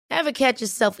Ever catch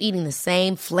yourself eating the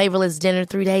same flavorless dinner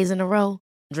 3 days in a row?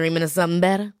 Dreaming of something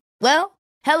better? Well,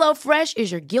 HelloFresh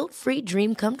is your guilt-free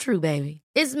dream come true, baby.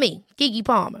 It's me, Keke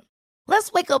Palmer.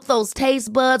 Let's wake up those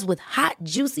taste buds with hot,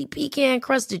 juicy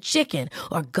pecan-crusted chicken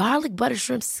or garlic butter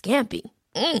shrimp scampi.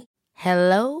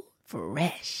 Hello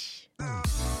Fresh.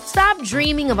 Stop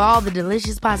dreaming of all the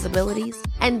delicious possibilities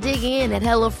and dig in at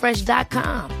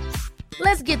HelloFresh.com.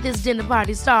 Let's get this dinner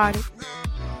party started.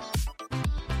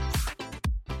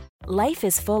 Life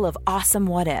is full of awesome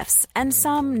what-ifs, and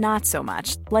some not so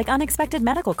much, like unexpected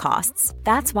medical costs.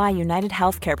 That's why United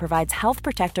Healthcare provides Health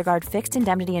Protector Guard fixed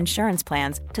indemnity insurance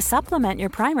plans to supplement your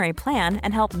primary plan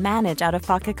and help manage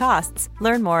out-of-pocket costs.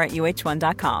 Learn more at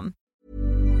UH1.com.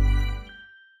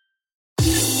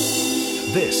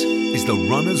 This is the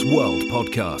Runner's World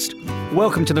podcast.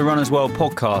 Welcome to the Runner's World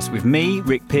podcast with me,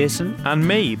 Rick Pearson. And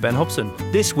me, Ben Hobson.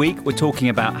 This week we're talking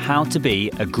about how to be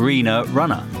a greener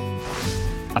runner.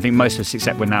 I think most of us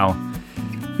accept we're now,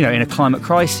 in a climate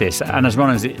crisis. And as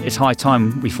runners, it's high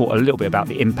time we thought a little bit about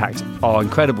the impact our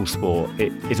incredible sport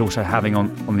is also having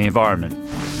on the environment.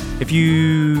 If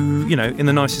you, in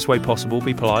the nicest way possible,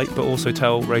 be polite, but also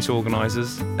tell race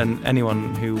organisers and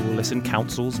anyone who will listen,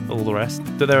 councils, all the rest,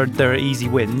 that there are easy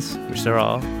wins, which there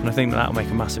are, and I think that will make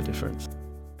a massive difference.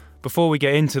 Before we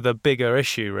get into the bigger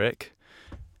issue, Rick,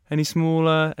 any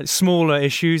smaller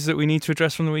issues that we need to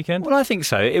address from the weekend? Well, I think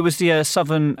so. It was the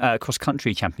Southern Cross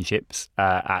Country Championships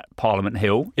at Parliament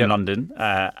Hill in London,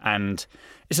 and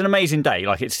it's an amazing day.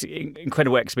 Like, it's an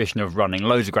incredible exhibition of running,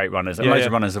 loads of great runners, and loads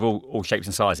of runners of all shapes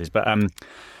and sizes. But I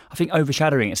think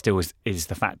overshadowing it still is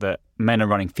the fact that men are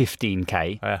running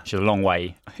 15k, which is a long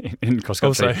way in cross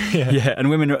country. Also, and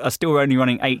women are still only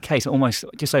running 8k, so almost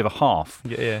just over half.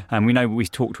 And we know we've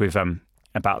talked with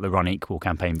about the Run Equal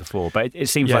campaign before, but it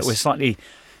seems like we're slightly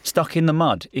stuck in the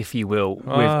mud, if you will,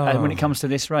 when it comes to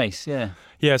this race.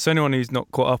 Yeah, so anyone who's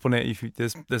not caught up on it,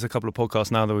 there's a couple of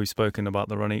podcasts now that we've spoken about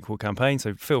the Run Equal campaign,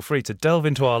 so feel free to delve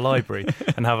into our library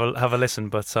and have a listen.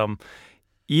 But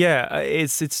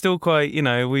it's still quite,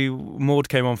 Maud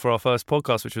came on for our first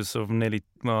podcast, which was sort of nearly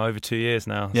over 2 years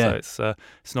now, so it's an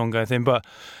ongoing thing. But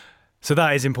so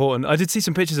that is important. I did see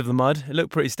some pictures of the mud. It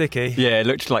looked pretty sticky. Yeah, it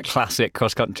looked like classic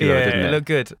cross-country, didn't it? It looked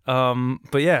good.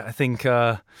 But I think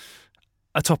a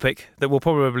topic that we'll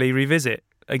probably revisit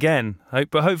again,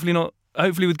 but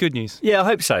hopefully with good news. Yeah, I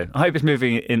hope so. I hope it's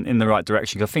moving in the right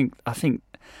direction. I think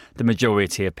the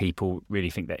majority of people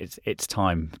really think that it's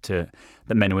time that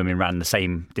men and women ran the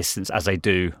same distance as they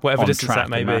do whatever on distance track that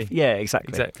may be. Yeah,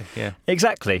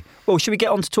 exactly. Well, should we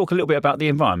get on to talk a little bit about the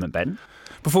environment, Ben?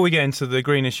 Before we get into the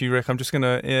green issue, Rick, I'm just going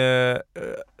to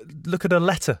look at a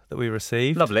letter that we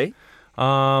received. Lovely.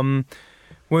 When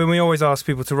we always ask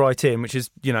people to write in, which is,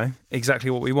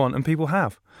 exactly what we want, and people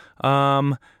have.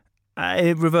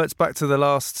 It reverts back to the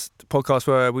last podcast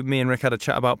where me and Rick had a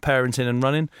chat about parenting and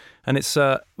running, and it's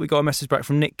we got a message back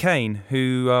from Nick Kane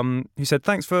who said,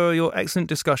 "Thanks for your excellent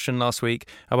discussion last week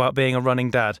about being a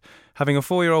running dad. Having a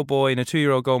 4-year-old boy and a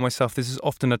 2-year-old girl myself, this is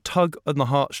often a tug on the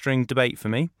heartstring debate for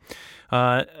me."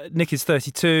 Nick is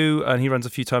 32 and he runs a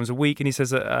few times a week, and he says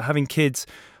that having kids,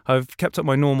 I've kept up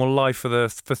my normal life for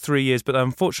 3 years, but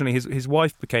unfortunately his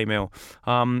wife became ill.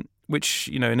 Which,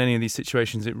 in any of these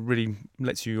situations, it really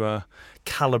lets you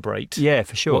calibrate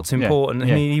for sure. what's important.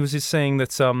 And he was just saying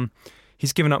that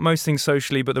he's given up most things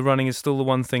socially, but the running is still the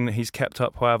one thing that he's kept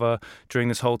up, however, during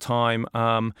this whole time.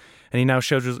 And he now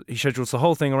schedules the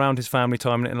whole thing around his family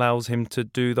time, and it allows him to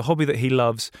do the hobby that he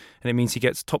loves, and it means he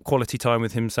gets top quality time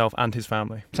with himself and his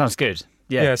family. Sounds good.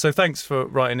 Yeah, so thanks for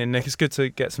writing in, Nick. It's good to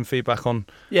get some feedback on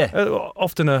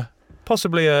often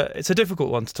it's a difficult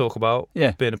one to talk about,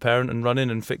 being a parent and running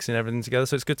and fixing everything together.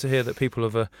 So it's good to hear that people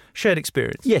have a shared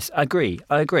experience. Yes, I agree.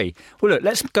 Well, look,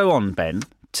 let's go on, Ben,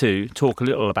 to talk a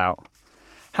little about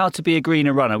how to be a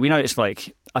greener runner. We know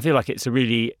I feel like it's a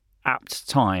really apt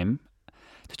time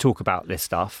to talk about this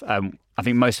stuff. I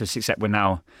think most of us accept we're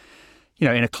now,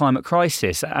 in a climate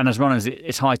crisis. And as runners,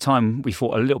 it's high time we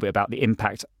thought a little bit about the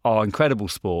impact our incredible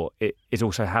sport is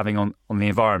also having on the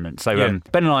environment. So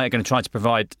Ben and I are going to try to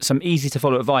provide some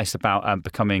easy-to-follow advice about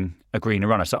becoming a greener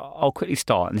runner. So I'll quickly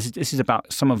start. And this is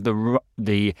about some of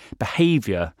the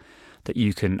behaviour that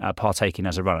you can partake in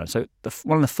as a runner. So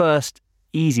one of the first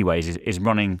easy ways is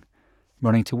running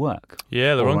to work.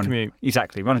 Yeah, the run commute.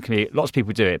 Exactly, run commute. Lots of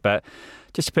people do it. But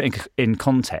just to put it in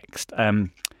context,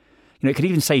 it could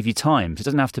even save you time. So it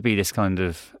doesn't have to be this kind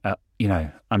of,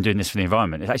 I'm doing this for the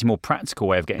environment. It's actually a more practical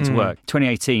way of getting to work.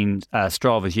 2018,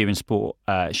 Strava's Human Sport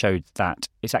showed that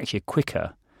it's actually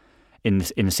quicker in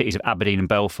the cities of Aberdeen and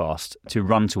Belfast to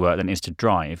run to work than it is to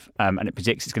drive. And it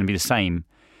predicts it's going to be the same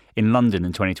in London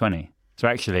in 2020. So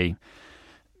actually,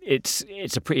 it's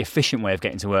a pretty efficient way of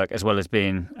getting to work as well as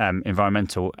being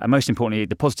environmental. And most importantly,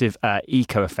 the positive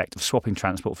eco effect of swapping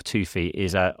transport for 2 feet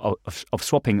is of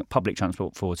swapping public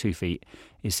transport for 2 feet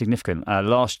is significant.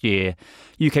 Last year,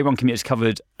 UK run commuters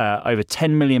covered over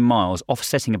 10 million miles,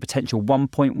 offsetting a potential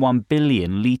 1.1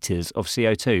 billion litres of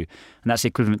CO2, and that's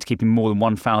equivalent to keeping more than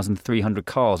 1,300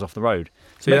 cars off the road.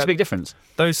 So it makes a big difference.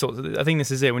 Those sorts of, I think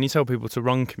this is it. When you tell people to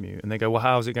run commute and they go, well,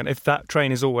 how's it going? If that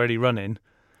train is already running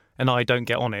and I don't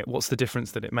get on it, what's the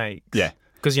difference that it makes? Yeah.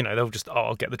 Because, they'll just,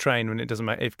 I'll get the train when it doesn't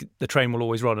matter. If the train will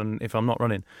always run and if I'm not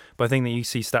running. But I think that you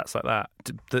see stats like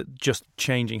that just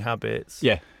changing habits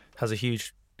has a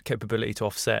huge capability to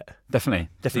offset definitely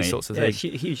these sorts of things.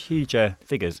 Huge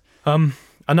figures.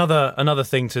 Another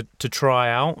thing to try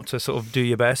out, to sort of do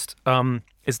your best,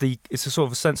 it's a sort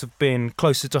of a sense of being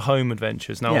closer to home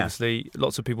adventures. Now, obviously,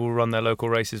 lots of people run their local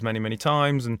races many, many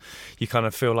times, and you kind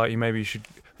of feel like you should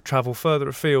travel further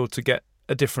afield to get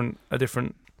a different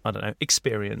I don't know,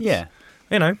 experience. Yeah.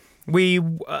 We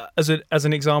as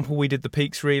an example, we did the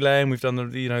Peaks Relay, and we've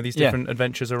done these different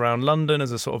adventures around London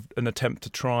as a sort of an attempt to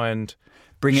try and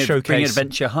bring showcase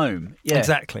adventure home. Yeah.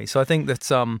 Exactly. So I think that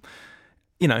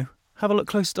have a look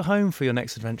closer to home for your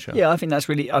next adventure. Yeah, I think that's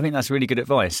really good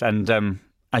advice. And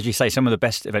as you say, some of the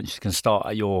best adventures can start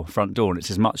at your front door, and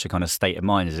it's as much a kind of state of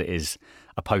mind as it is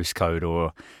a postcode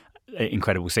or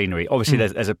incredible scenery. Obviously,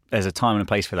 there's a time and a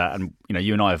place for that, and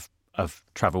you and I have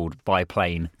travelled by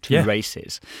plane to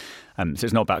races, so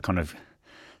it's not about kind of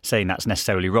saying that's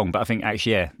necessarily wrong. But I think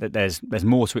actually, that there's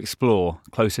more to explore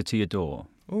closer to your door.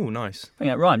 Oh, nice! I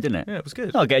think that rhymed, didn't it? Yeah, it was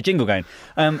good. I'll get a jingle going.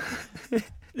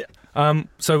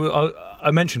 So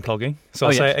I mentioned plogging, so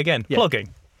I'll say it again. Yeah. Plogging.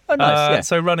 Oh, nice.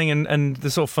 So running and the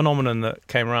sort of phenomenon that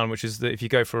came around, which is that if you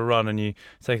go for a run and you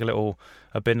take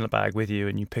a bin bag with you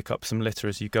and you pick up some litter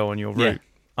as you go on your route.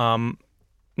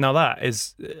 Now that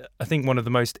is, I think, one of the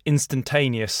most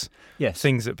instantaneous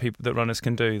things that runners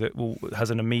can do that has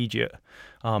an immediate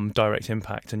direct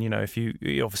impact. And if you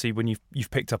obviously when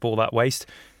you've picked up all that waste,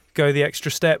 go the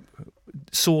extra step,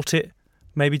 sort it.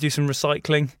 Maybe do some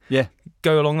recycling. Yeah,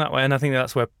 go along that way, and I think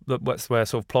that's where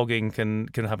sort of plogging can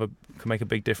make a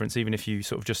big difference. Even if you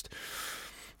sort of just,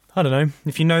 I don't know,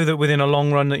 if you know that within a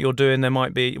long run that you're doing, there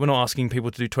might be. We're not asking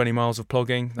people to do 20 miles of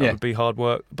plogging. That would be hard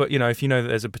work. But if you know that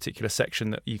there's a particular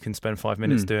section that you can spend 5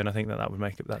 minutes doing, I think that would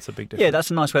make it. That's a big difference. Yeah,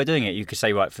 that's a nice way of doing it. You could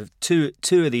say, right, for two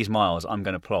of these miles, I'm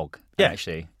going to plog. Yeah,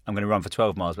 actually, I'm going to run for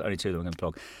 12 miles, but only 2 of them I'm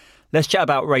going to plog. Let's chat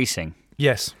about racing.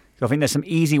 Yes. I think there's some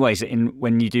easy ways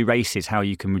when you do races, how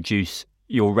you can reduce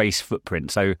your race footprint.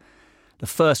 So the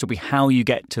first will be how you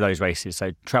get to those races.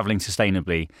 So travelling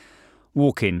sustainably,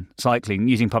 walking, cycling,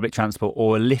 using public transport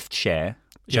or a lift share,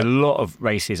 which a lot of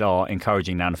races are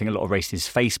encouraging now. And I think a lot of races'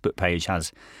 Facebook page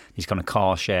has these kind of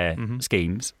car share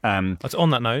schemes. On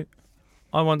that note,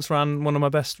 I once ran one of my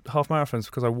best half marathons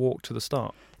because I walked to the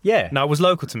start. Yeah. Now, it was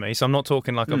local to me, so I'm not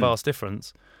talking like a vast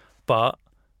difference, but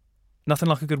nothing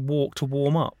like a good walk to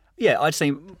warm up. Yeah, I'd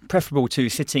say preferable to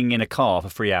sitting in a car for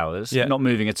 3 hours, not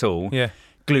moving at all. Yeah.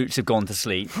 Glutes have gone to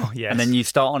sleep. Oh, yes. And then you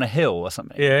start on a hill or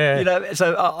something. Yeah.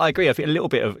 So I agree. I think a little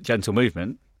bit of gentle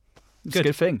movement is a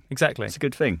good thing. Exactly. It's a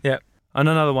good thing. Yeah. And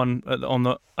another one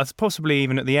possibly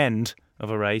even at the end of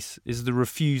a race is the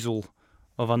refusal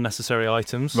of unnecessary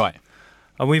items. Right.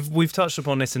 And we've touched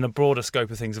upon this in a broader scope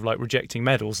of things of like rejecting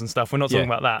medals and stuff. We're not talking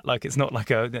about that. Like it's not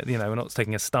like we're not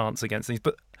taking a stance against these,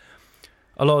 but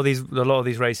a lot of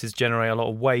these races generate a lot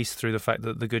of waste through the fact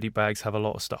that the goodie bags have a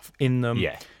lot of stuff in them.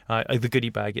 Yeah. The goodie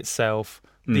bag itself,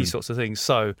 these sorts of things.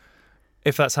 So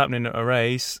if that's happening at a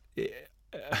race,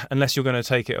 unless you're going to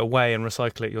take it away and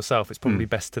recycle it yourself, it's probably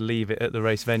best to leave it at the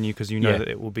race venue because you know that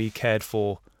it will be cared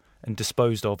for and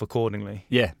disposed of accordingly.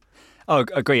 Yeah. Oh,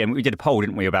 I agree. And we did a poll,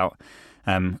 didn't we, about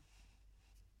on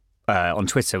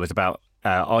Twitter was about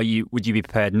would you be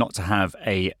prepared not to have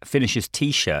a finisher's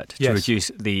T-shirt to reduce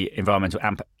the environmental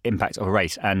impact of a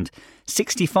race? And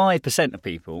 65% of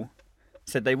people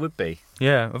said they would be.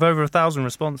 Yeah, of over 1,000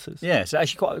 responses. Yeah, so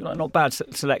actually quite not bad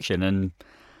selection, and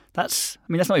that's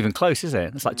not even close, is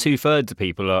it? It's like 2/3 of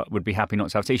people would be happy not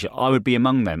to have a T-shirt. I would be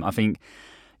among them. I think.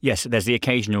 Yes, there's the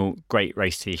occasional great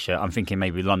race T-shirt. I'm thinking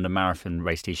maybe London Marathon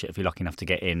race T-shirt if you're lucky enough to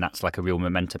get in. That's like a real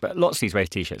memento. But lots of these race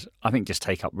T-shirts, I think, just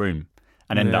take up room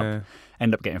and end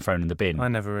up getting thrown in the bin. I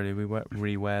never really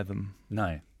re-wear them.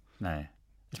 No.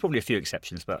 There's probably a few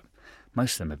exceptions, but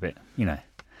most of them are a bit,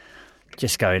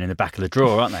 just going in the back of the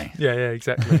drawer, aren't they? Yeah,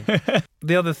 exactly.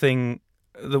 The other thing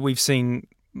that we've seen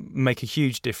make a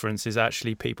huge difference is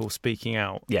actually people speaking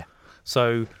out. Yeah.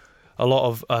 So A lot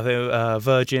of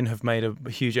Virgin have made a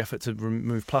huge effort to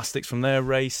remove plastics from their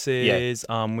races.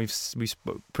 Yeah. We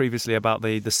spoke previously about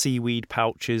the seaweed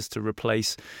pouches to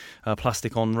replace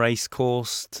plastic on race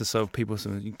course, so people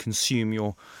consume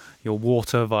your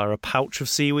water via a pouch of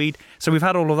seaweed. So we've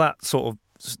had all of that sort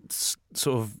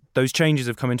of those changes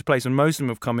have come into place, and most of them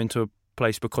have come into a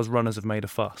place because runners have made a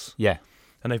fuss. Yeah.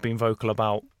 And they've been vocal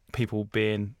about people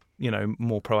being,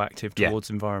 more proactive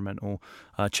towards environmental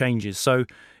changes. So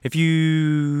if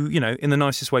you, in the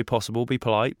nicest way possible, be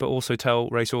polite, but also tell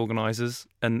race organisers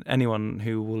and anyone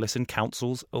who will listen,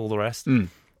 councils, all the rest,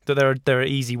 that there are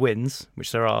easy wins,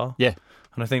 which there are. Yeah.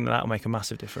 And I think that'll make a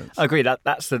massive difference. I agree.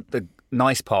 That's the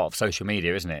nice part of social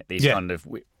media, isn't it? These kind of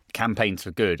campaigns for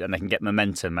good, and they can get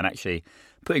momentum, and actually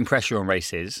putting pressure on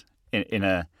races in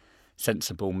a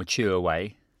sensible, mature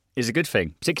way is a good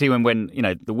thing, particularly when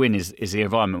the win is the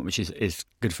environment, which is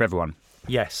good for everyone.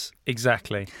 Yes,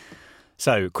 exactly.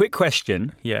 So, quick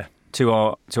question Yeah. to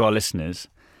our listeners.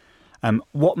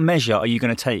 What measure are you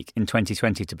going to take in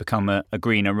 2020 to become a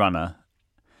greener runner?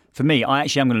 For me, I'm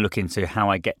going to look into how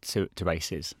I get to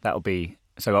races.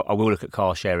 So I will look at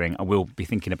car sharing. I will be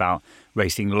thinking about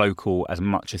racing local as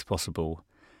much as possible.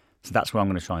 So that's where I'm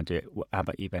going to try and do it. How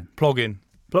about you, Ben? Plug-in.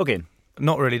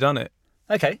 Not really done it.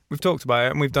 Okay. We've talked about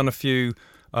it, and we've done a few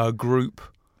group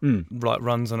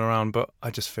runs and around, but I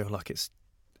just feel like it's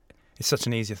such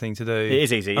an easier thing to do. It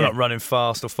is easy. I'm not running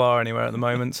fast or far anywhere at the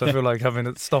moment, so I feel like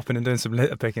stopping and doing some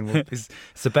litter picking is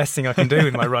the best thing I can do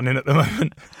with my running at the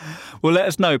moment. Well, let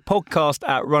us know.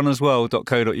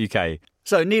 podcast@runnersworld.co.uk.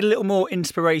 So, need a little more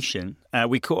inspiration.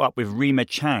 We caught up with Rima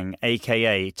Chang,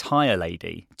 aka Tyre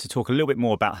Lady, to talk a little bit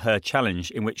more about her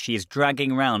challenge, in which she is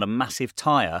dragging around a massive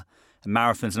tyre,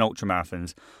 marathons and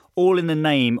ultramarathons, all in the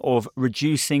name of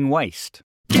reducing waste.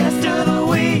 Guest of the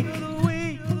week,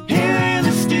 here in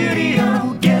the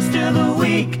studio. Guest of the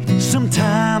week,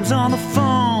 sometimes on the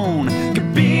phone.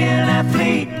 Could be an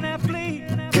athlete,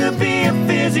 could be a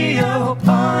physio,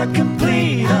 or a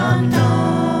complete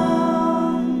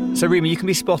unknown. So, Rima, you can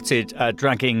be spotted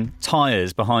dragging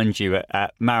tyres behind you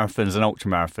at marathons and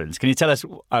ultramarathons. Can you tell us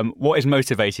what is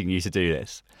motivating you to do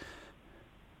this?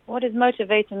 What is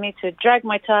motivating me to drag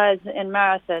my tyres in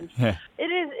marathons? Yeah.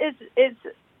 It's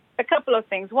a couple of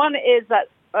things. One is that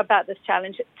about this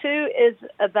challenge. Two is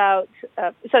about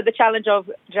the challenge of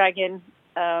dragging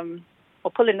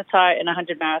or pulling a tyre in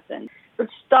 100 marathons. It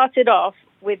started off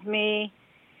with me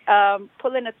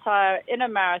pulling a tyre in a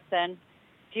marathon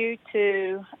due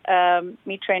to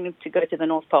me training to go to the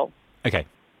North Pole. Okay.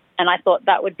 And I thought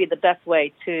that would be the best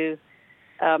way to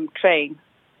train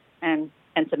and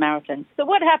enter marathons. So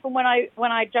what happened when I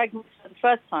dragged myself the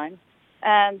first time,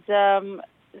 and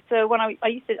so when I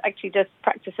used to actually just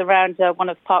practice around one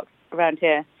of the parks around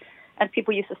here, and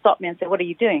people used to stop me and say, "What are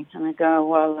you doing?" And I go,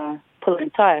 "Well, pulling a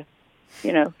tyre,"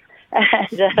 And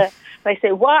they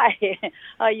say, "Why?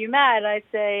 Are you mad?" I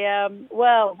say,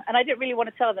 "Well," and I didn't really want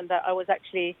to tell them that I was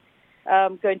actually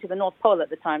going to the North Pole at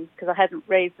the time because I hadn't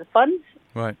raised the funds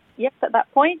yet at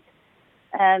that point.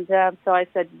 And so I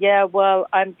said, "Yeah, well,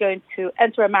 I'm going to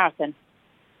enter a marathon."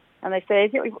 And they say,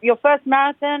 "Is it your first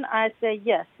marathon?" I say,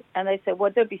 "Yes." And they say,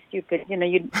 "Well, don't be stupid. You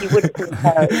wouldn't do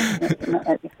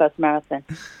at your first marathon."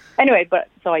 Anyway,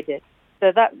 so I did.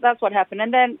 So that's what happened.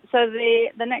 And then, so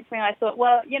the next thing I thought,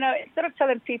 well, instead of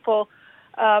telling people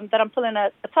that I'm pulling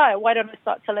a tyre, why don't I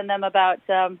start telling them about,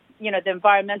 the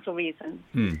environmental reasons?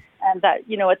 And that,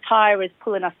 a tyre is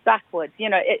pulling us backwards.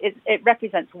 It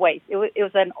represents waste. It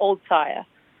was an old tyre,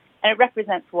 and it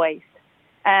represents waste.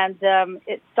 And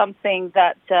it's something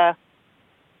that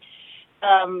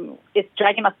is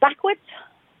dragging us backwards.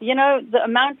 The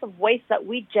amount of waste that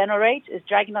we generate is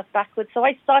dragging us backwards. So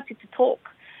I started to talk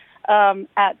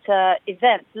at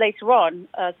events later on.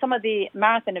 Some of the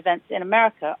marathon events in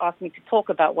America asked me to talk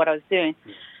about what I was doing.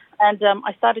 And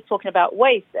I started talking about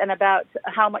waste and about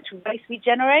how much waste we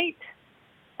generate,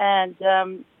 and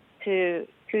to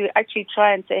actually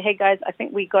try and say, "Hey guys, I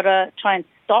think we got to try and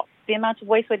stop the amount of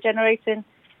waste we're generating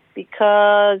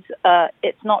because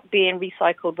it's not being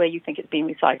recycled where you think it's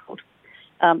being recycled."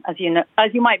 As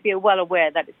you might be well aware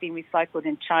that it's being recycled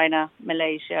in China,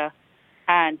 Malaysia,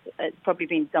 and it's probably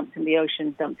being dumped in the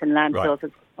ocean, dumped in landfills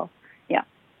as well. Yeah.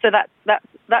 So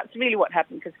that's really what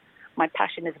happened, because my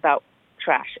passion is about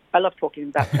trash. I love talking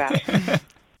about trash.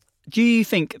 Do you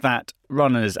think that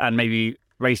runners and maybe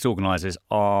race organisers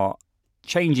are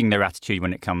changing their attitude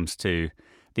when it comes to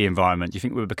the environment? Do you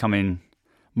think we're becoming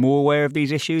more aware of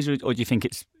these issues, or do you think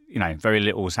it's, very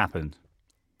little has happened?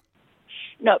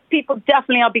 No, people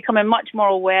definitely are becoming much more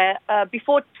aware.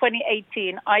 Before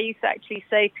 2018, I used to actually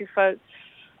say to folks,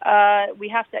 we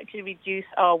have to actually reduce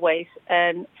our waste.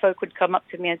 And folk would come up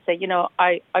to me and say,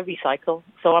 I recycle,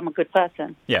 so I'm a good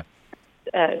person. Yeah.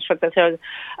 Shrug their shoulders.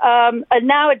 And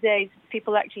nowadays,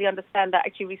 people actually understand that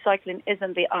actually recycling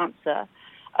isn't the answer.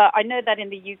 I know that in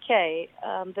the UK,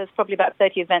 there's probably about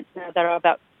 30 events now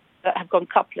that have gone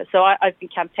cupless. So I've been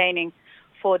campaigning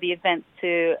for the events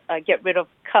to get rid of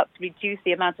cups, reduce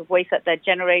the amount of waste that they're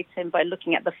generating by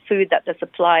looking at the food that they're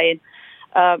supplying,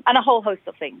 and a whole host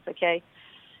of things, okay?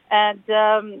 And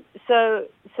so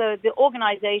the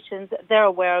organizations, they're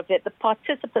aware of it. The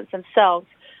participants themselves,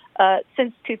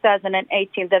 since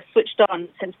 2018, they've switched on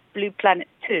since Blue Planet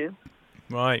 2.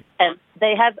 Right. And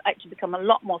they have actually become a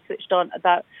lot more switched on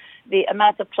about the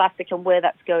amount of plastic and where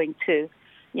that's going to.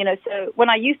 So when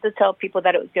I used to tell people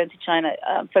that it was going to China,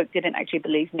 folk didn't actually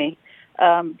believe me.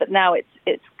 But now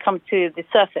it's come to the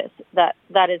surface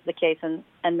that is the case. And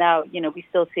now, we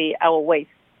still see our waste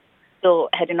still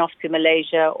heading off to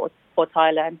Malaysia or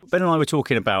Thailand. Ben and I were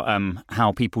talking about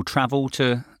how people travel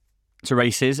to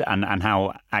races and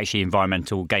how actually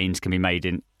environmental gains can be made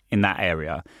in that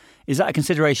area. Is that a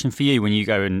consideration for you when you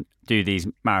go and do these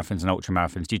marathons and ultra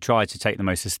marathons? Do you try to take the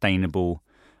most sustainable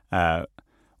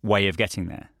way of getting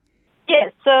there?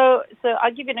 Yes. So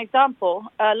I'll give you an example.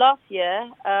 Last year,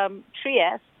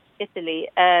 Trieste, Italy,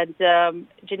 and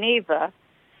Geneva.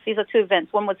 These are two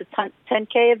events. One was a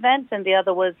 10K event, and the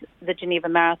other was the Geneva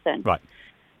Marathon. Right.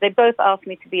 They both asked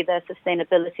me to be their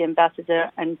sustainability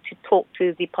ambassador and to talk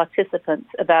to the participants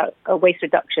about waste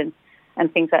reduction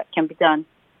and things that can be done.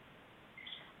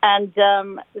 And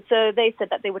so they said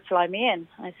that they would fly me in.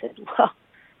 I said, well,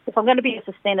 if I'm going to be a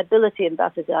sustainability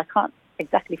ambassador, I can't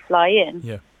exactly fly in.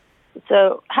 Yeah.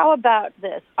 So how about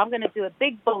this? I'm going to do a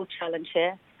big, bold challenge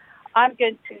here. I'm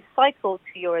going to cycle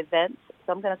to your event.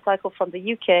 So I'm going to cycle from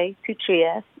the UK to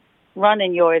Trieste, run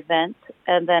in your event,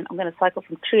 and then I'm going to cycle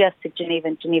from Trieste to Geneva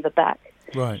and Geneva back.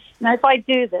 Right. Now, if I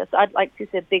do this, I'd like to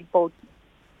see a big, bold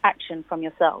action from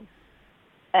yourselves.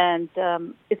 And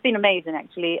it's been amazing,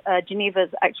 actually.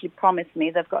 Geneva's actually promised me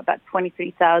they've got about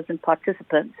 23,000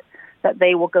 participants that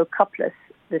they will go cupless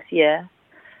this year.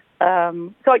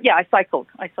 So, yeah, I cycled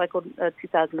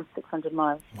 2,600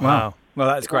 miles. Wow. Well,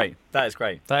 that's great. That is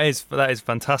great. That is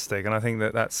fantastic, and I think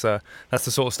that's the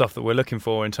sort of stuff that we're looking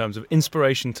for in terms of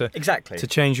inspiration to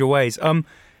change your ways.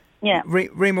 Yeah.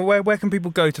 Rima, where can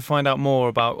people go to find out more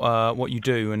about what you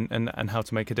do and how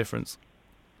to make a difference?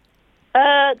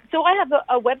 So I have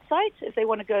a website if they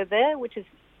want to go there, which is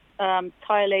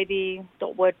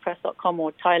tirelady.wordpress.com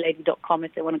or tirelady.com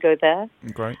if they want to go there.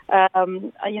 Great.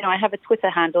 I have a Twitter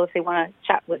handle if they want to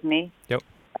chat with me. Yep.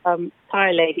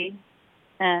 Tirelady.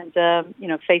 And,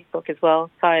 Facebook as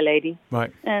well, Tirelady.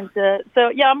 Right. And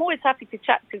I'm always happy to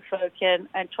chat to folk and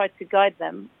try to guide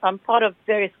them. I'm part of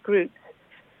various groups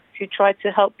to try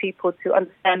to help people to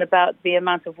understand about the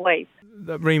amount of waste.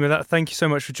 Rima, thank you so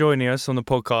much for joining us on the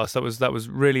podcast. That was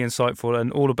really insightful,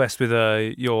 and all the best with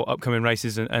your upcoming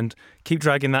races and keep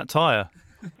dragging that tyre.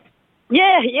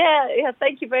 Yeah.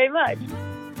 Thank you very much.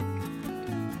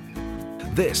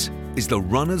 This is the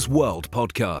Runner's World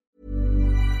podcast.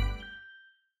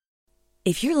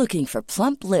 If you're looking for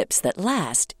plump lips that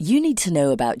last, you need to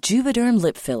know about Juvederm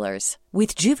lip fillers.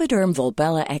 With Juvederm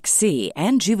Volbella XC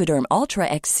and Juvederm Ultra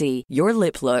XC, your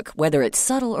lip look, whether it's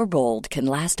subtle or bold, can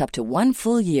last up to 1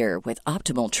 full year with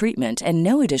optimal treatment and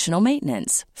no additional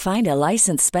maintenance. Find a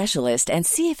licensed specialist and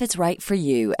see if it's right for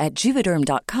you at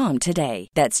Juvederm.com today.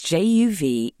 That's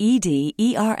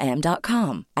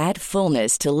JUVEDERM.com. Add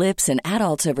fullness to lips in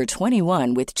adults over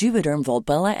 21 with Juvederm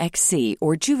Volbella XC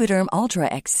or Juvederm Ultra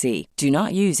XC. Do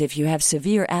not use if you have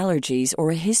severe allergies or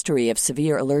a history of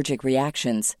severe allergic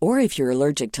reactions, or if you're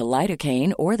allergic to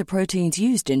lidocaine or the proteins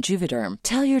used in Juvederm.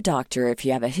 Tell your doctor if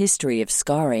you have a history of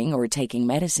scarring or taking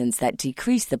medicines that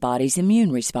decrease the body's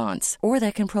immune response or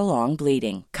that can prolong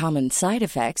bleeding. Common side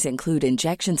effects include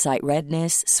injection site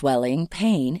redness, swelling,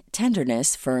 pain,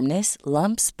 tenderness, firmness,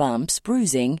 lumps, bumps,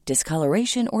 bruising,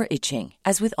 discoloration, or itching.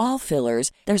 As with all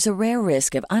fillers, there's a rare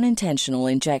risk of unintentional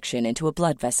injection into a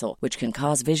blood vessel, which can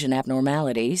cause vision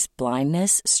abnormalities,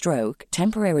 blindness, stroke,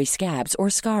 temporary scabs,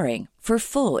 or scarring. For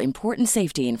full, important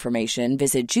safety information,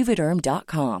 visit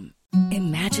Juvederm.com.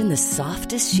 Imagine the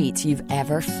softest sheets you've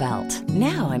ever felt.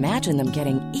 Now imagine them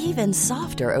getting even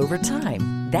softer over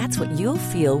time. That's what you'll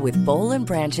feel with Boll &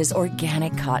 Branch's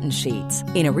organic cotton sheets.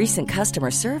 In a recent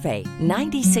customer survey,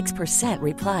 96%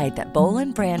 replied that Boll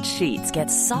 & Branch sheets get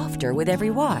softer with every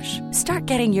wash. Start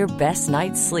getting your best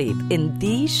night's sleep in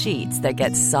these sheets that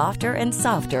get softer and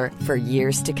softer for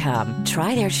years to come.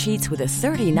 Try their sheets with a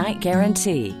 30-night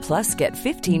guarantee. Plus, get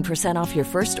 15% off your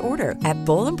first order at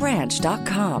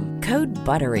bollandbranch.com. Code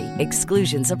BUTTERY.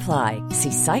 Exclusions apply.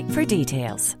 See site for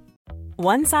details.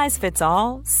 One size fits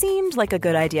all seemed like a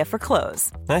good idea for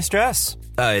clothes. Nice dress.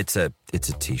 It's a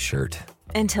t-shirt.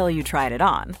 Until you tried it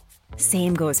on.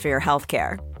 Same goes for your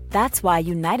healthcare. That's why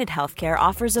United Healthcare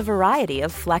offers a variety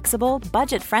of flexible,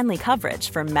 budget-friendly coverage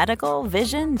for medical,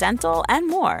 vision, dental, and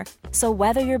more. So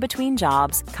whether you're between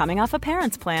jobs, coming off a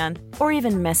parent's plan, or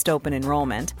even missed open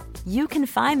enrollment, you can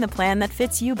find the plan that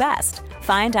fits you best.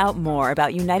 Find out more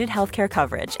about United Healthcare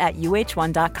coverage at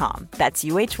uh1.com. That's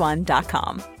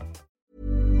uh1.com.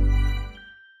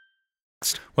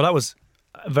 Well, that was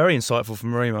very insightful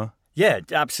from Marima. Yeah,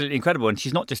 absolutely incredible. And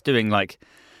she's not just doing the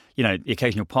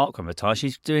occasional park reportage.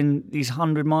 She's doing these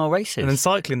 100-mile races. And then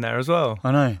cycling there as well.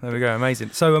 I know. There we go.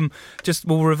 Amazing. So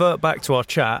we'll revert back to our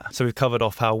chat. So we've covered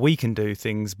off how we can do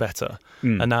things better.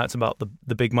 And now it's about the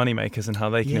big money makers and how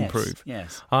they can improve.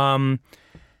 Yes.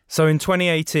 So in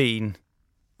 2018,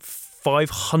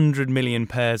 500 million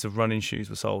pairs of running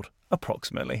shoes were sold,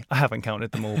 approximately. I haven't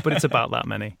counted them all, but it's about that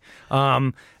many.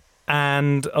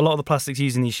 And a lot of the plastics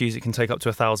used in these shoes, it can take up to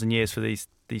 1,000 years for these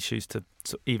shoes to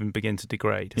even begin to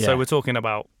degrade. Yeah. So we're talking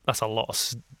about, that's a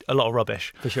lot of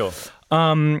rubbish. For sure.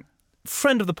 Friend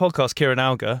of the podcast, Kieran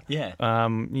Alger. Yeah.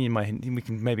 We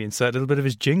can maybe insert a little bit of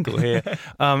his jingle here.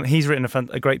 He's written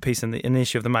a great piece in the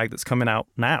issue of the mag that's coming out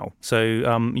now. So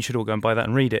you should all go and buy that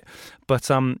and read it. But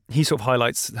he sort of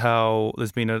highlights how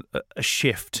there's been a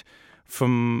shift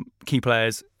from key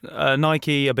players,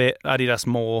 Nike a bit, Adidas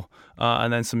more,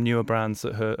 and then some newer brands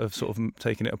that have sort of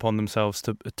taken it upon themselves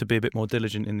to be a bit more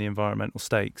diligent in the environmental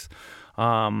stakes.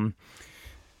 Adidas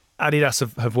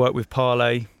have worked with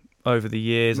Parley over the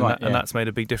years, and that's made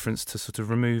a big difference to sort of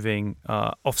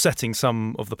offsetting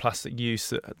some of the plastic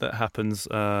use that happens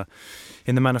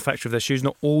in the manufacture of their shoes.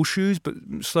 Not all shoes, but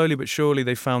slowly but surely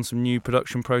they've found some new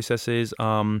production processes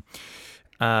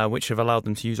which have allowed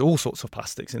them to use all sorts of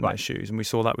plastics in their shoes. And we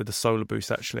saw that with the Solar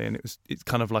Boost, actually. And it's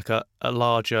kind of like a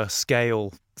larger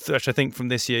scale, which I think from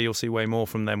this year you'll see way more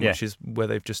from them, which is where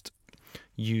they've just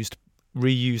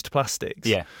reused plastics.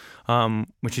 Yeah.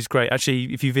 Which is great.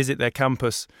 Actually, if you visit their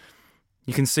campus,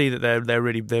 you can see that they're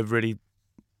really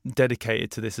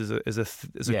dedicated to this as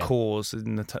a cause,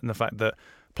 in the fact that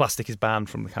plastic is banned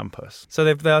from the campus. So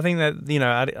I think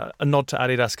that a nod to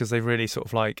Adidas, because they've really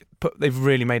sort of they've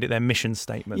really made it their mission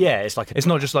statement. Yeah, it's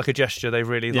not just like a gesture. They've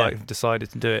really decided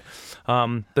to do it.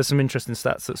 There's some interesting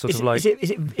stats that sort of like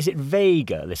is it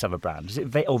Vega, this other brand? Is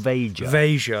it or Veja?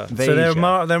 Veja.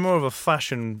 So they're more of a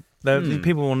fashion.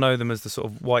 People will know them as the sort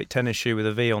of white tennis shoe with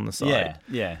a V on the side.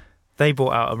 Yeah. They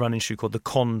brought out a running shoe called the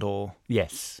Condor.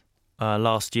 Yes.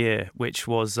 Last year, which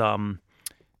was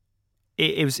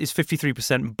it's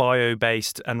 53%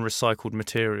 bio-based and recycled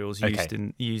materials used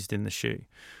in the shoe.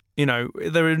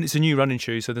 It's a new running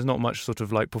shoe, so there's not much sort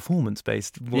of like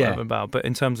performance-based about. But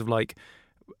in terms of like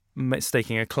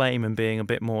staking a claim and being a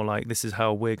bit more like, this is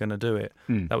how we're going to do it.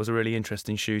 That was a really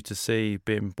interesting shoe to see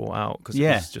being brought out, because it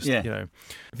was just if you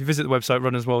visit the website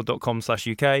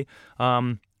runnersworld.com/UK.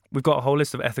 We've got a whole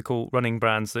list of ethical running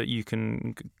brands that you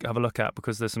can have a look at,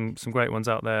 because there's some great ones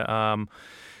out there.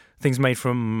 Things made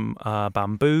from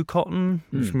bamboo cotton,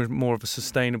 which is more of a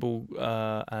sustainable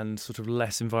and sort of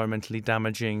less environmentally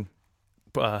damaging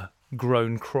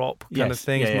grown crop kind of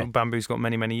thing. Bamboo's got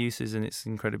many, many uses, and it's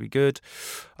incredibly good.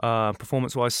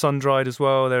 Performance-wise, Sun-Dried as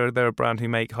well. They're a brand who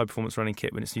make high-performance running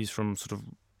kit when it's used from sort of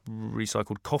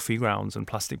recycled coffee grounds and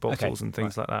plastic bottles and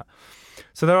things like that.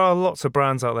 So there are lots of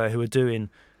brands out there who are doing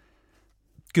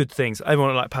good things.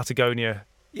 Everyone like Patagonia,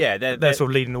 they're sort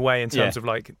of leading the way in terms of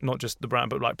like not just the brand,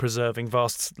 but like preserving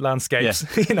vast landscapes. So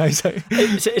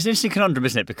it's an interesting conundrum,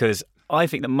 isn't it? Because I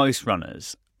think that most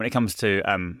runners, when it comes to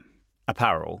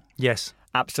apparel,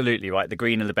 absolutely right. The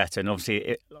greener the better, and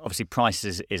obviously price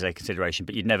is a consideration,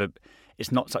 but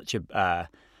it's not such a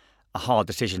hard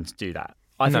decision to do that.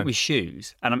 I think with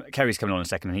shoes, and Kerry's coming on in a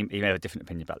second, and he may have a different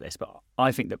opinion about this, but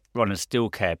I think that runners still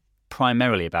care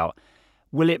primarily about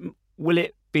will it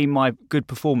be my good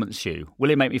performance shoe? Will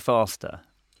it make me faster?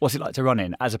 What's it like to run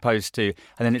in? As opposed to,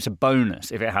 and then it's a bonus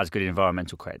if it has good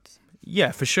environmental creds.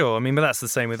 Yeah, for sure. I mean, but that's the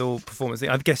same with all performance things.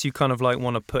 I guess you kind of like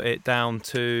want to put it down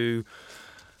to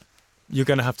you're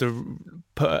going to have to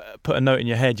put a note in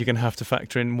your head. You're going to have to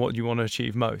factor in what you want to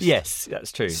achieve most. Yes,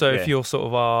 that's true. So if you're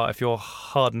if you're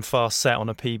hard and fast set on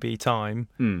a PB time,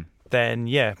 then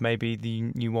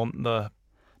maybe you want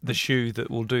the shoe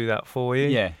that will do that for you.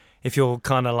 Yeah. If you're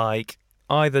kind of like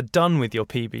either done with your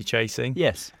PB chasing,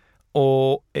 yes,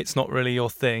 or it's not really your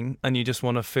thing, and you just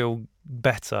want to feel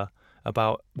better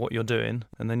about what you're doing,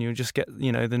 and then you just get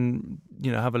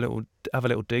have a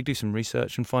little dig, do some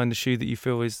research, and find the shoe that you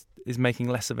feel is making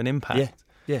less of an impact.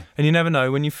 Yeah. And you never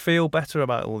know, when you feel better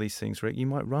about all these things, Rick, you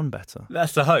might run better.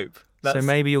 That's the hope. So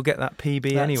maybe you'll get that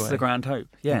PB anyway. That's the grand hope.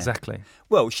 Yeah, exactly.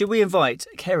 Well, should we invite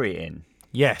Kerry in?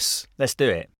 Yes, let's do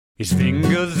it. His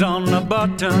fingers on the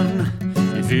button,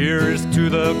 his ears to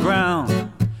the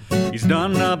ground. He's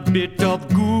done a bit of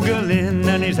Googling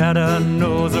and he's had a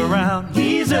nose around.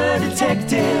 He's a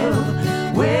detective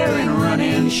wearing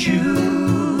running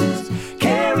shoes.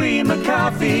 Kerry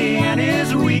McCarthy and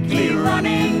his weekly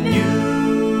running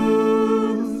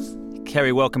news.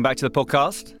 Kerry, welcome back to the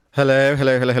podcast. Hello.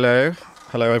 Hello,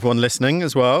 everyone listening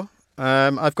as well.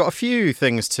 I've got a few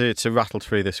things to rattle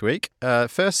through this week.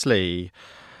 Firstly,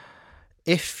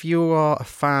 if you are a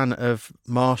fan of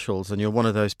Marshalls and you're one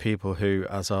of those people who,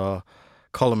 as our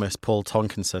columnist Paul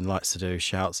Tonkinson likes to do,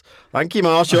 shouts, "Thank you,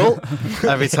 Marshall,"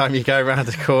 every time you go around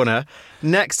a corner,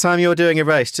 next time you're doing a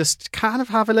race, just kind of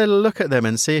have a little look at them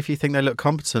and see if you think they look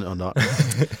competent or not.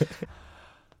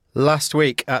 Last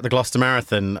week at the Gloucester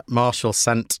Marathon, Marshall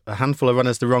sent a handful of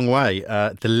runners the wrong way.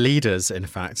 The leaders, in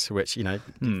fact, which, you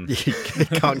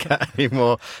can't get any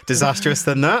more disastrous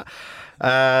than that.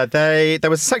 There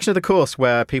was a section of the course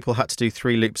where people had to do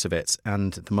 3 loops of it,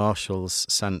 and the Marshalls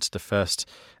sent the first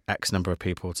X number of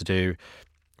people to do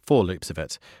 4 loops of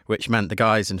it, which meant the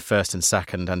guys in first and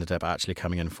second ended up actually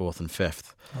coming in 4th and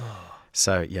 5th.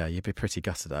 So, yeah, you'd be pretty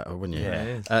gutted at it, wouldn't you? Yeah,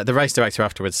 it is. The race director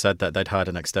afterwards said that they'd hired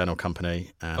an external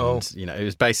company and, it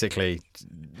was basically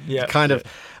kind of...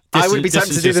 I would be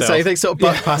tempted to do the same thing, sort of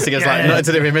buck passing as nothing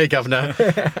to do with me, Governor.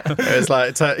 It was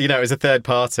like, it was a third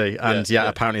party. And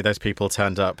apparently those people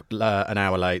turned up an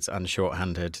hour late and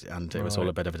shorthanded, and it was all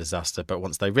a bit of a disaster. But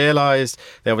once they realised,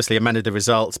 they obviously amended the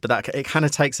results. But it kind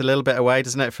of takes a little bit away,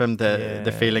 doesn't it, from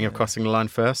the feeling of crossing the line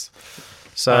first?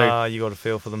 So you got to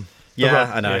feel for them.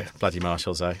 Yeah, I know. Yeah. Bloody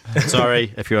Marshalls, eh?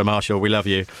 Sorry if you're a Marshall, we love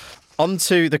you. On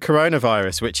to the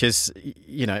coronavirus, which is,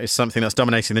 is something that's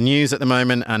dominating the news at the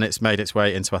moment, and it's made its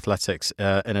way into athletics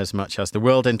in as much as the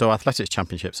World Indoor Athletics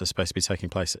Championships are supposed to be taking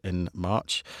place in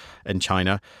March in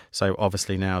China. So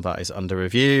obviously now that is under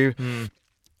review.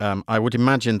 I would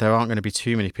imagine there aren't going to be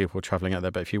too many people travelling out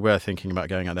there, but if you were thinking about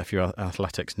going out there, if you're an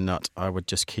athletics nut, I would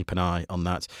just keep an eye on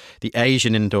that. The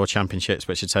Asian Indoor Championships,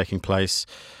 which are taking place,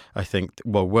 I think,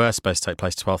 were supposed to take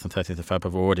place 12th and 13th of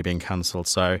February, have already been cancelled.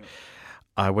 So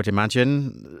I would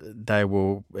imagine they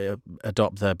will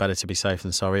adopt the better to be safe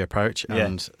than sorry approach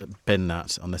and bin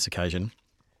that on this occasion.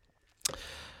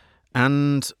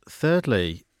 And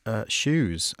thirdly,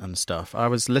 shoes and stuff. I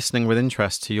was listening with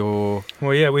interest to your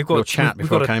chat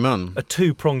before I came on. A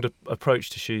two-pronged approach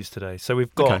to shoes today. So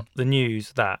we've got the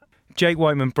news that Jake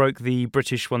Whiteman broke the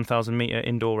British 1,000 metre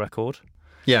indoor record.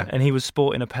 Yeah. And he was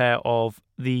sporting a pair of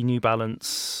the New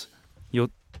Balance... the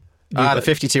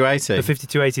 5280. The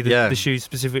 5280, the shoes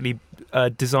specifically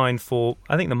designed for,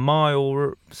 I think, the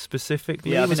mile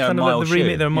specifically. Yeah, I think they're kind a of mile like the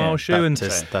remit. shoe. They're a mile shoe.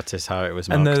 That is how it was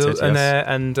marketed,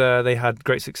 and they had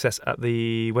great success at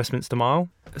the Westminster Mile.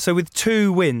 So with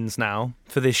 2 wins now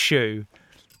for this shoe,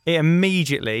 it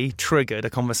immediately triggered a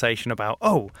conversation about,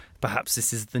 perhaps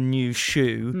this is the new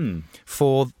shoe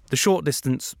for the short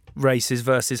distance races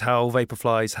versus how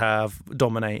Vaporflies have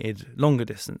dominated longer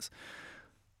distance.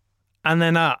 And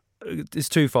then it's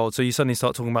twofold. So you suddenly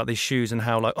start talking about these shoes and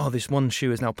how this one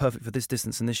shoe is now perfect for this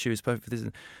distance and this shoe is perfect for this.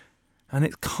 And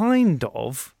it kind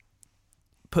of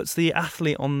puts the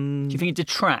athlete on... Do you think it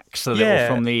detracts a little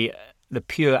from the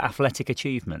pure athletic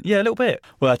achievement? Yeah, a little bit.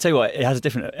 Well, I tell you what, it has a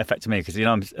different effect to me because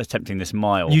I'm attempting this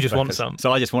mile. You just want some.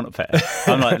 So I just want a pair.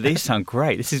 I'm like, these sound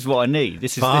great. This is what I need.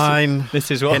 This is fine. This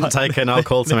is what hint taken. I'll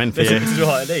call some in for you. This is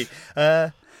what I need.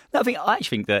 I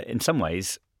actually think that in some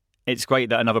ways it's great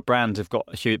that another brand have got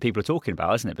a shoe that people are talking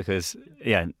about, isn't it? Because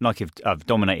Nike have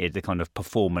dominated the kind of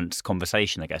performance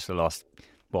conversation, I guess, for the last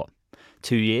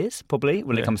 2 years probably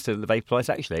when it comes to the Vaporflies.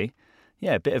 Actually,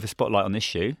 a bit of a spotlight on this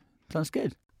shoe. Sounds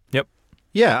good. Yep.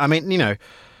 Yeah, I mean,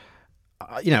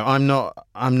 I'm not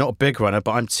a big runner,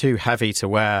 but I'm too heavy to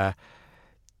wear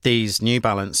these New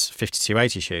Balance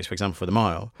 5280 shoes, for example, for the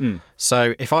mile.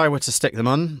 So if I were to stick them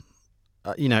on,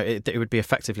 it would be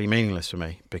effectively meaningless for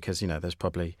me because, there's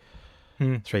probably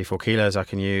 3-4 kilos I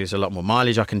can use, a lot more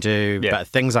mileage I can do, better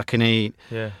things I can eat.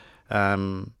 Yeah.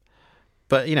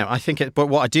 But I think but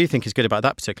what I do think is good about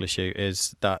that particular shoe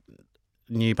is that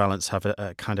New Balance have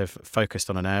a kind of focused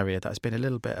on an area that's been a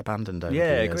little bit abandoned over the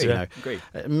years. Agree.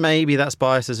 Maybe that's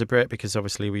biased as a Brit because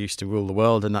obviously we used to rule the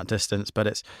world in that distance, but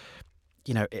it's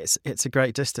a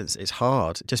great distance. It's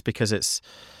hard just because it's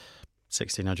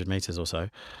 1,600 meters or so.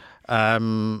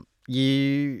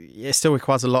 It still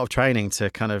requires a lot of training to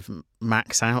kind of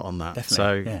max out on that.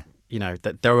 Definitely, so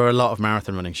that there are a lot of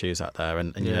marathon running shoes out there,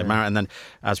 and and then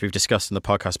as we've discussed in the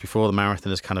podcast before, the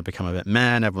marathon has kind of become a bit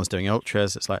meh. Everyone's doing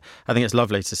ultras. It's like, I think it's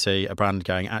lovely to see a brand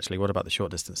going, actually, what about the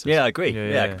short distances? Yeah, I agree.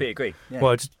 I completely agree. Yeah.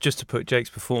 Well, just to put Jake's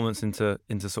performance into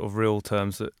sort of real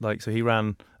terms, so he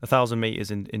ran 1,000 meters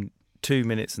in 2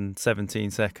 minutes and 17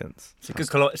 seconds. It's a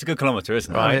good kilometre,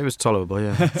 isn't it? Right, it was tolerable,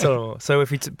 yeah. So if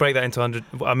we break that into 100,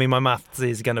 I mean, my maths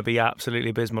is going to be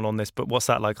absolutely abysmal on this, but what's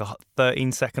that, like a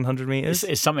 13-second 100 metres?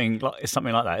 It's something like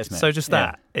that, isn't it? So just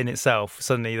that in itself,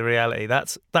 suddenly the reality,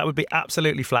 that would be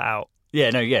absolutely flat out. Yeah,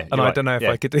 no, yeah. And I don't know if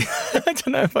I could do. I don't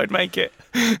know if I'd make it.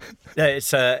 Yeah,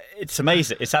 it's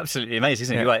amazing. It's absolutely amazing,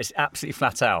 isn't it? You're right. It's absolutely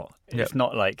flat out. Yep. It's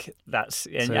not like that's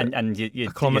and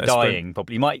you're dying.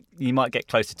 Probably you might get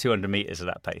close to 200 meters at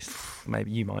that pace.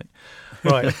 Maybe you might.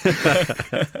 Right.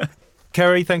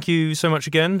 Kerry, thank you so much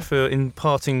again for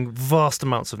imparting vast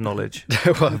amounts of knowledge.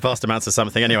 Well, vast amounts of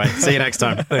something anyway. See you next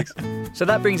time. Thanks. So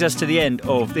that brings us to the end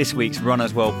of this week's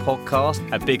Runners World podcast.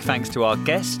 A big thanks to our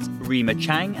guest, Rima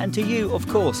Chang, and to you, of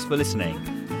course, for listening.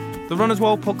 The Runners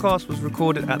World podcast was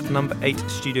recorded at Number 8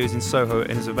 Studios in Soho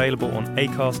and is available on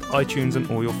Acast, iTunes and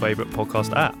all your favourite podcast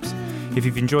apps. If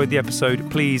you've enjoyed the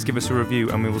episode, please give us a review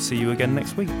and we will see you again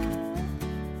next week.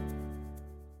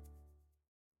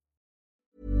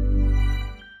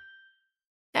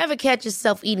 Ever catch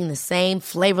yourself eating the same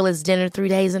flavorless dinner 3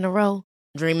 days in a row?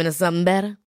 Dreaming of something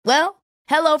better? Well,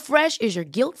 HelloFresh is your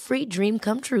guilt-free dream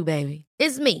come true, baby.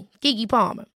 It's me, Keke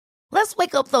Palmer. Let's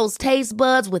wake up those taste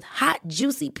buds with hot,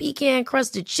 juicy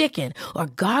pecan-crusted chicken or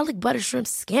garlic butter shrimp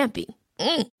scampi.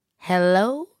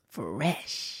 Hello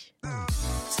Fresh.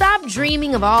 Stop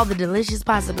dreaming of all the delicious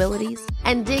possibilities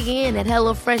and dig in at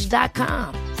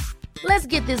HelloFresh.com. Let's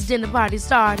get this dinner party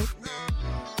started.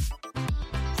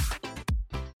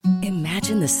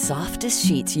 Imagine the softest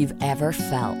sheets you've ever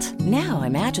felt. Now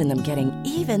imagine them getting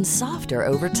even softer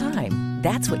over time.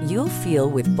 That's what you'll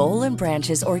feel with Boll &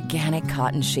 Branch's organic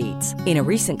cotton sheets. In a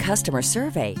recent customer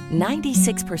survey,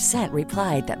 96%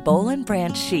 replied that Boll &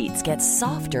 Branch sheets get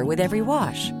softer with every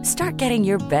wash. Start getting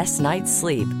your best night's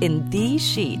sleep in these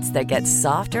sheets that get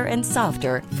softer and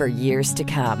softer for years to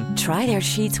come. Try their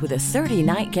sheets with a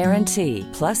 30-night guarantee.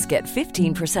 Plus, get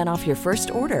 15% off your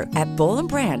first order at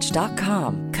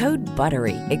bollandbranch.com. Code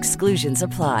BUTTERY. Exclusions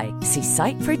apply. See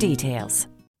site for details.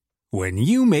 When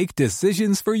you make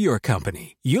decisions for your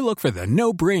company, you look for the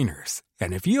no-brainers.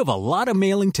 And if you have a lot of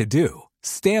mailing to do,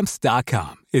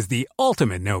 Stamps.com is the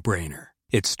ultimate no-brainer.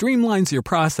 It streamlines your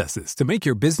processes to make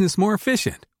your business more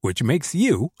efficient, which makes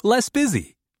you less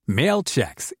busy. Mail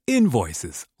checks,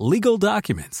 invoices, legal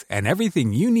documents, and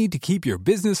everything you need to keep your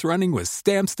business running with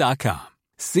Stamps.com.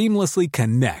 Seamlessly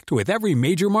connect with every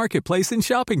major marketplace and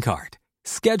shopping cart.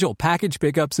 Schedule package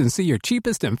pickups and see your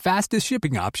cheapest and fastest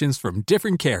shipping options from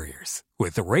different carriers.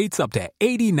 With rates up to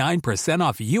 89%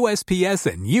 off USPS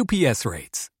and UPS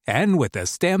rates. And with the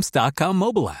Stamps.com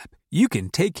mobile app, you can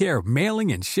take care of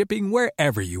mailing and shipping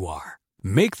wherever you are.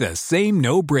 Make the same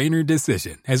no-brainer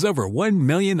decision as over 1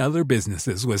 million other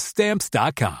businesses with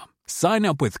Stamps.com. Sign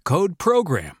up with code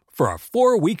PROGRAM for a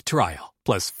 4-week trial,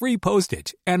 plus free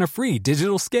postage and a free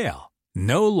digital scale.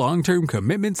 No long-term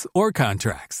commitments or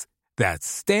contracts. That's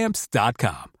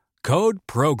Stamps.com. Code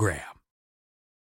PROGRAM.